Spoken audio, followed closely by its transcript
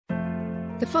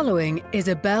The following is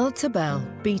a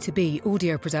Bell2Bell B2B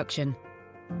audio production.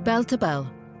 Bell2Bell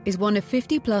is one of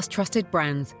 50-plus trusted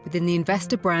brands within the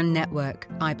Investor Brand Network,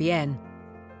 IBN.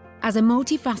 As a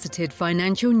multifaceted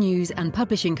financial news and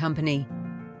publishing company,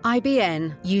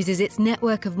 IBN uses its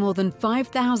network of more than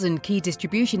 5,000 key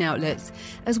distribution outlets,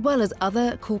 as well as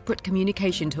other corporate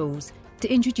communication tools,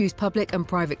 to introduce public and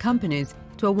private companies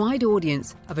to a wide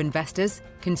audience of investors,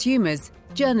 consumers,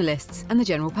 journalists, and the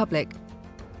general public.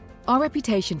 Our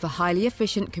reputation for highly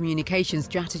efficient communication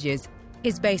strategies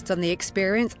is based on the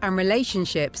experience and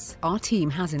relationships our team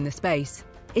has in the space.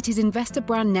 It is Investor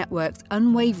Brand Network's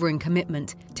unwavering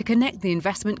commitment to connect the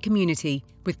investment community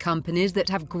with companies that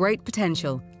have great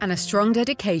potential and a strong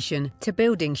dedication to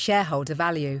building shareholder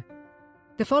value.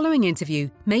 The following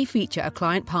interview may feature a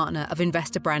client partner of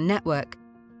Investor Brand Network.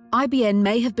 IBN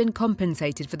may have been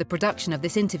compensated for the production of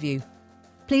this interview.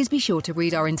 Please be sure to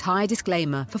read our entire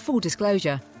disclaimer for full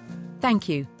disclosure. Thank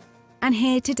you. And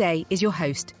here today is your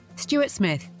host, Stuart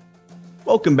Smith.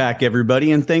 Welcome back,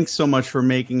 everybody, and thanks so much for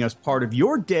making us part of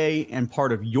your day and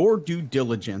part of your due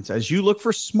diligence as you look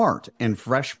for smart and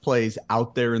fresh plays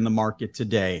out there in the market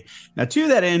today. Now, to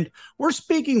that end, we're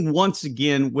speaking once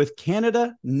again with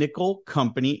Canada Nickel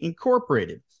Company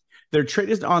Incorporated. They're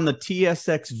traded on the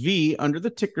TSX.V under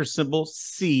the ticker symbol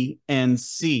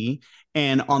CNC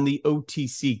and on the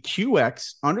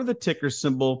OTCQX under the ticker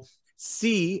symbol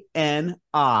CNIKF.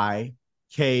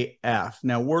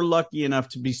 Now, we're lucky enough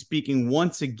to be speaking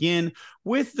once again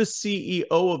with the CEO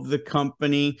of the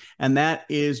company, and that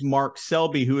is Mark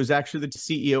Selby, who is actually the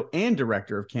CEO and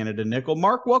director of Canada Nickel.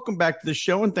 Mark, welcome back to the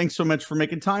show, and thanks so much for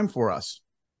making time for us.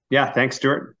 Yeah, thanks,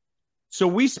 Stuart. So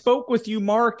we spoke with you,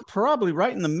 Mark, probably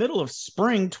right in the middle of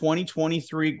spring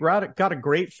 2023. Got a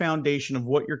great foundation of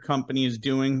what your company is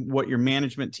doing, what your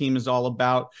management team is all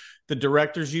about, the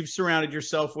directors you've surrounded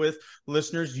yourself with.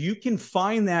 Listeners, you can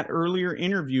find that earlier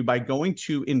interview by going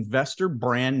to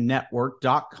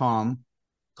investorbrandnetwork.com.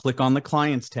 Click on the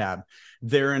Clients tab.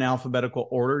 There in alphabetical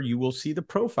order, you will see the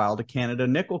profile to Canada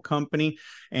Nickel Company,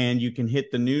 and you can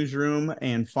hit the newsroom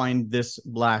and find this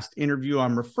last interview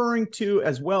I'm referring to,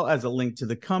 as well as a link to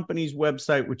the company's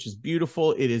website, which is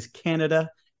beautiful. It is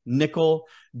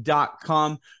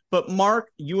canadanickel.com. But Mark,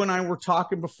 you and I were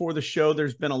talking before the show.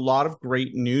 There's been a lot of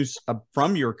great news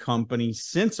from your company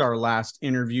since our last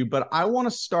interview, but I want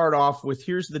to start off with,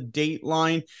 here's the date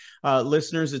line.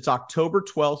 Listeners, it's October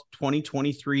 12th,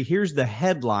 2023. Here's the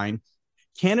headline.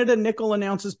 Canada Nickel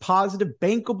announces positive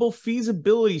bankable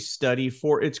feasibility study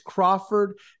for its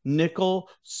Crawford Nickel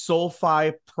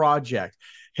Sulfide project.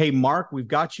 Hey, Mark, we've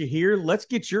got you here. Let's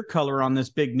get your color on this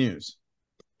big news.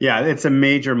 Yeah, it's a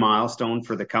major milestone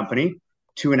for the company.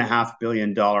 $2.5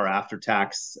 billion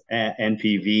after-tax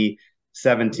NPV,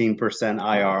 17%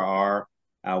 IRR.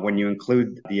 When you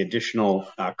include the additional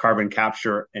carbon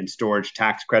capture and storage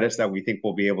tax credits that we think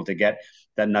we'll be able to get,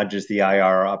 that nudges the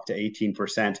IRR up to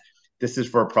 18%. This is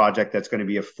for a project that's going to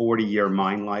be a 40-year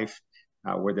mine life.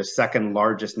 We're the second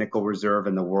largest nickel reserve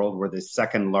in the world. We're the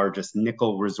second largest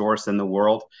nickel resource in the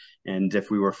world. And if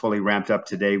we were fully ramped up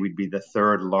today, we'd be the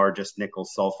third largest nickel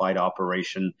sulfide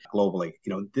operation globally.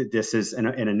 This is in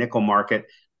a nickel market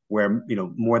where,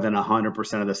 more than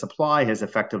 100% of the supply has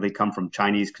effectively come from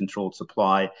Chinese controlled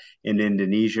supply in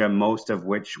Indonesia, most of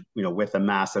which, with a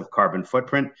massive carbon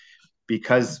footprint.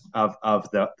 Because of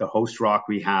the host rock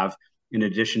we have, in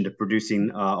addition to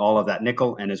producing all of that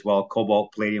nickel and as well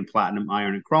cobalt, palladium, platinum,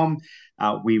 iron, and chrome,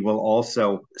 we will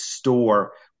also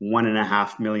store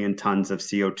 1.5 million tons of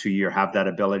CO2 a year, have that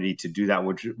ability to do that,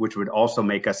 which would also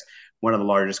make us one of the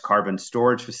largest carbon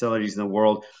storage facilities in the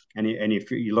world. And if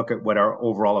you look at what our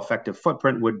overall effective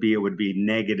footprint would be, it would be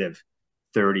negative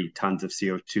 30 tons of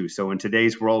CO2. So in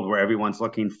today's world where everyone's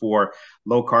looking for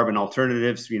low carbon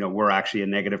alternatives, we're actually a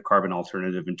negative carbon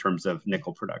alternative in terms of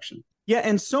nickel production. Yeah,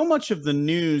 and so much of the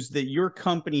news that your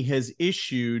company has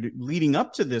issued leading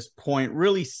up to this point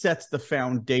really sets the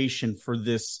foundation for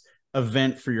this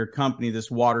event for your company,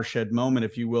 this watershed moment,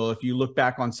 if you will. If you look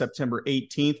back on September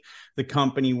 18th, the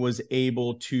company was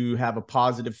able to have a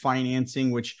positive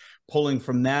financing, which, pulling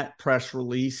from that press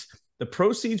release, the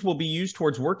proceeds will be used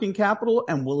towards working capital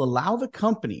and will allow the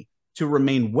company to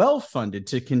remain well-funded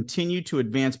to continue to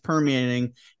advance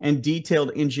permitting and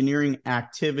detailed engineering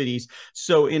activities.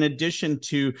 So in addition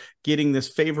to getting this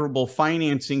favorable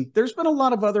financing, there's been a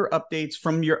lot of other updates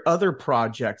from your other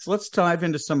projects. Let's dive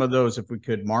into some of those if we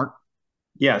could, Mark.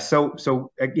 Yeah, so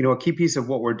a key piece of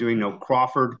what we're doing,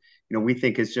 Crawford, we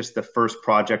think is just the first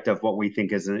project of what we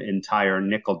think is an entire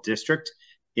nickel district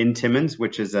in Timmins,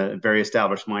 which is a very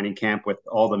established mining camp with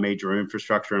all the major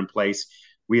infrastructure in place.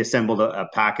 We assembled a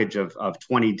package of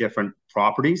 20 different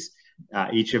properties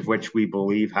each of which we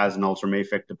believe has an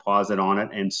ultramafic deposit on it.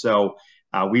 And so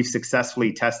we've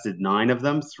successfully tested 9 of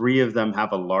them. 3 of them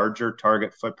have a larger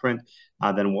target footprint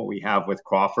than what we have with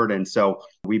Crawford. And so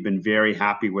we've been very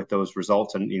happy with those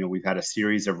results. And, we've had a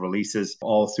series of releases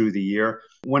all through the year.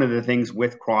 One of the things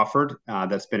with Crawford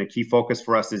that's been a key focus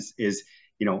for us is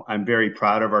I'm very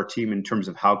proud of our team in terms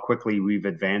of how quickly we've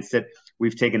advanced it.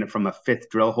 We've taken it from a 5th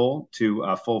drill hole to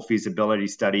a full feasibility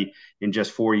study in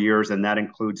just 4 years. And that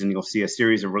includes, and you'll see a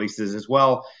series of releases as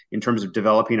well, in terms of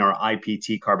developing our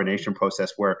IPT carbonation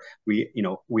process, where we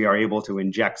are able to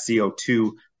inject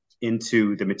CO2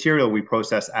 into the material we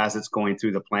process as it's going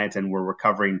through the plant, and we're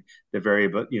recovering the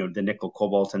variable, the nickel,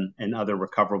 cobalt, and other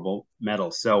recoverable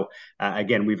metals. So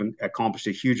again, we've accomplished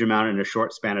a huge amount in a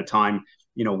short span of time.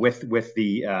 With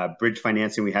the bridge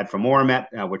financing we had from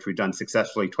Oramet, which we've done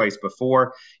successfully twice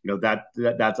before,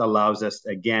 that allows us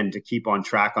again to keep on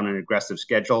track on an aggressive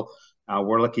schedule.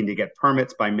 We're looking to get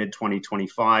permits by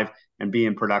mid-2025 and be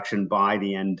in production by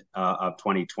the end of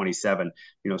 2027.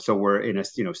 So we're in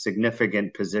a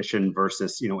significant position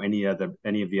versus any of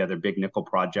the other big nickel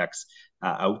projects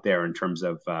out there in terms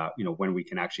of when we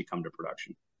can actually come to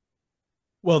production.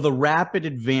 Well, the rapid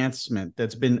advancement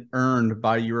that's been earned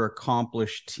by your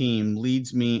accomplished team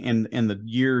leads me in the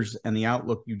years and the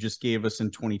outlook you just gave us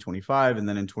in 2025 and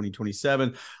then in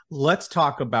 2027. Let's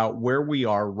talk about where we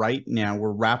are right now.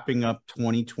 We're wrapping up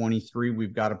 2023.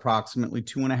 We've got approximately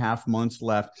 2.5 months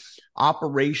left.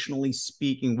 Operationally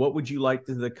speaking, what would you like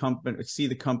to see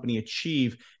the company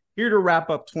achieve here to wrap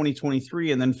up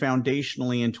 2023 and then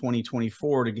foundationally in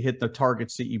 2024 to hit the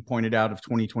targets that you pointed out of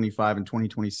 2025 and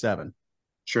 2027?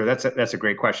 Sure, that's a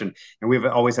great question, and we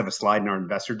always have a slide in our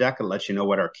investor deck that lets you know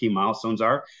what our key milestones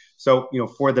are. So,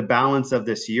 for the balance of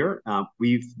this year,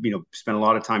 we've spent a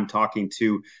lot of time talking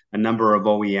to a number of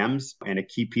OEMs and a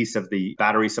key piece of the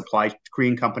battery supply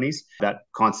Korean companies that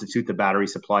constitute the battery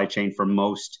supply chain for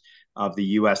most of the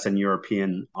U.S. and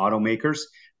European automakers.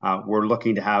 We're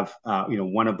looking to have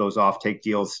one of those offtake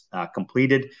deals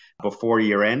completed before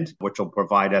year end, which will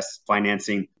provide us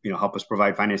financing, help us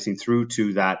provide financing through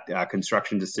to that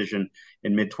construction decision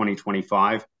in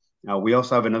mid-2025. We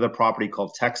also have another property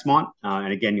called Texmont,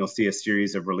 and again, you'll see a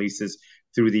series of releases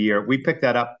through the year. We picked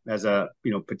that up as a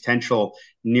potential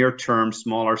near-term,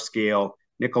 smaller scale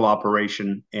nickel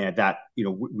operation, and that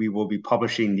we will be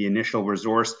publishing the initial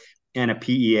resource and a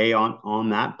PEA on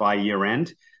that by year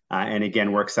end. And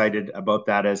again, we're excited about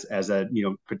that as a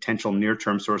potential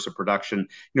near-term source of production.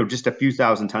 Just a few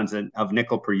thousand tons of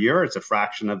nickel per year. It's a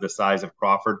fraction of the size of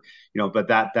Crawford. But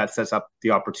that sets up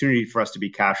the opportunity for us to be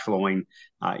cash flowing,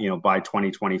 by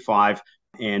 2025.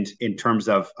 And in terms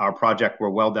of our project, we're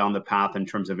well down the path in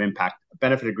terms of impact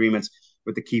benefit agreements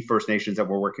with the key First Nations that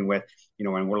we're working with,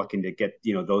 and we're looking to get,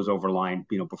 those over line,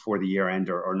 before the year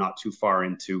end or not too far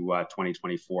into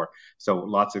 2024. So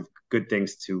lots of good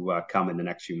things to come in the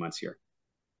next few months here.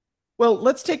 Well,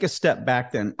 let's take a step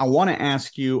back then. I want to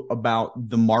ask you about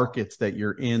the markets that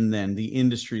you're in then, the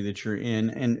industry that you're in,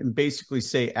 and basically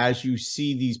say, as you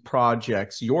see these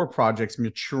projects, your projects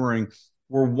maturing,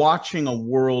 we're watching a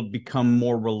world become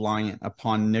more reliant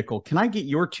upon nickel. Can I get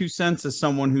your 2 cents as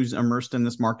someone who's immersed in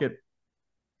this market?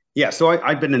 Yeah, so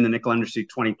I've been in the nickel industry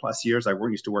 20 plus years. I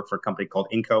used to work for a company called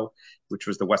Inco, which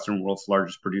was the Western world's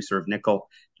largest producer of nickel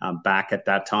back at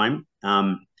that time.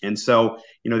 And so,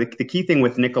 the key thing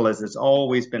with nickel is it's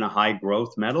always been a high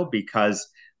growth metal because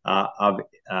of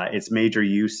its major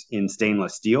use in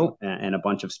stainless steel and a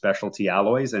bunch of specialty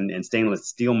alloys. And stainless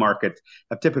steel markets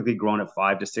have typically grown at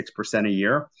 5 to 6% a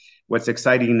year. What's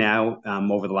exciting now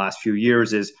over the last few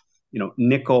years is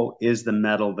nickel is the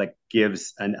metal that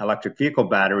gives an electric vehicle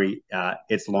battery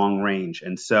its long range.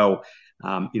 And so,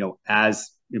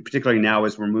 particularly now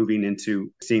as we're moving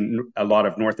into seeing a lot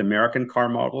of North American car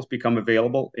models become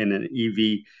available in an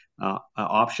EV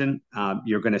option,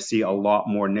 you're going to see a lot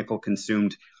more nickel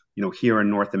consumed here in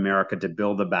North America to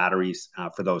build the batteries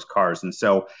for those cars. And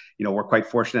so, we're quite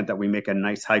fortunate that we make a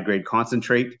nice high-grade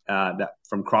concentrate that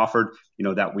from Crawford,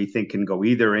 that we think can go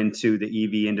either into the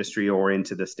EV industry or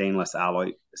into the stainless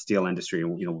alloy steel industry.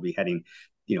 And, we'll be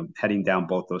heading down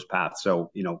both those paths.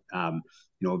 So,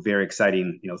 very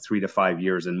exciting, 3 to 5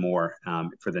 years and more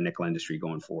for the nickel industry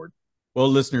going forward. Well,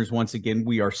 listeners, once again,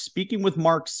 we are speaking with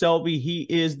Mark Selby. He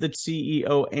is the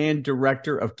CEO and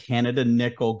director of Canada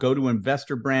Nickel. Go to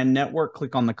Investor Brand Network,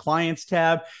 click on the Clients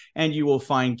tab, and you will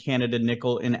find Canada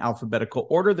Nickel in alphabetical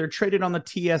order. They're traded on the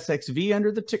TSX.V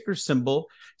under the ticker symbol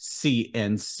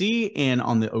CNC and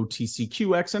on the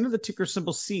OTCQX under the ticker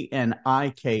symbol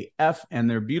CNIKF. And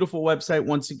their beautiful website,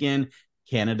 once again,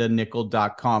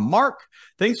 CanadaNickel.com. Mark,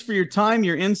 thanks for your time,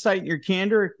 your insight, and your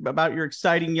candor about your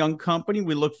exciting young company.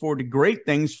 We look forward to great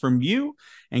things from you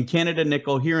and Canada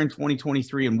Nickel here in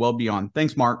 2023 and well beyond.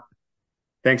 Thanks, Mark.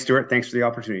 Thanks, Stuart. Thanks for the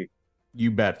opportunity.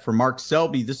 You bet. For Mark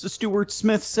Selby, this is Stuart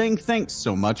Smith saying thanks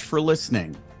so much for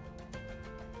listening.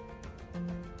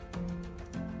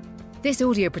 This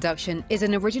audio production is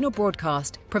an original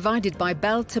broadcast provided by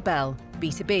Bell2Bell,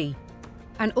 B2B,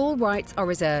 and all rights are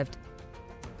reserved.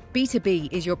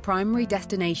 B2B is your primary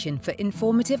destination for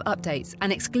informative updates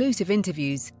and exclusive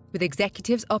interviews with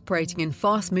executives operating in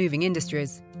fast-moving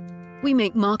industries. We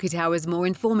make market hours more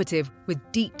informative with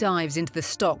deep dives into the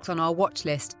stocks on our watch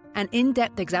list and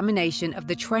in-depth examination of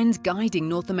the trends guiding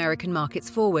North American markets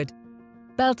forward.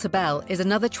 Bell2Bell is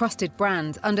another trusted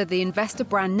brand under the Investor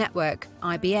Brand Network,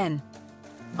 IBN.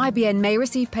 IBN may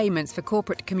receive payments for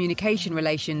corporate communication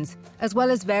relations, as well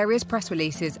as various press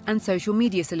releases and social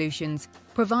media solutions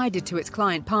provided to its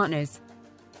client partners.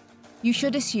 You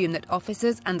should assume that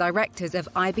officers and directors of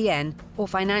IBN or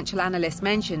financial analysts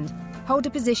mentioned hold a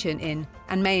position in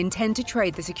and may intend to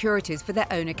trade the securities for their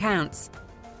own accounts.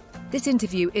 This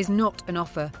interview is not an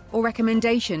offer or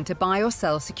recommendation to buy or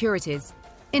sell securities.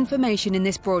 Information in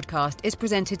this broadcast is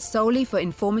presented solely for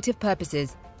informative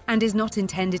purposes and is not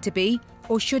intended to be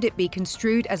or should it be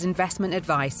construed as investment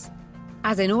advice.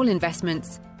 As in all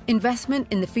investments, investment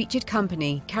in the featured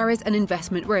company carries an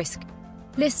investment risk.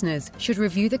 Listeners should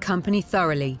review the company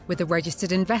thoroughly with a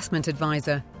registered investment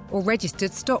advisor or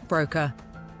registered stockbroker.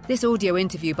 This audio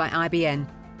interview by IBN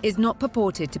is not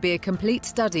purported to be a complete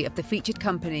study of the featured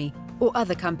company or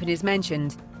other companies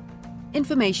mentioned.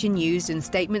 Information used in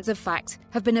statements of fact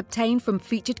have been obtained from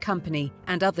featured company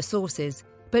and other sources,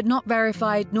 but not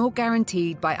verified nor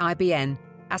guaranteed by IBN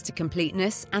as to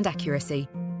completeness and accuracy.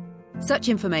 Such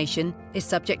information is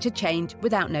subject to change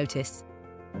without notice.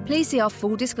 Please see our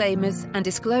full disclaimers and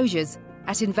disclosures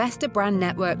at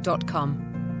investorbrandnetwork.com.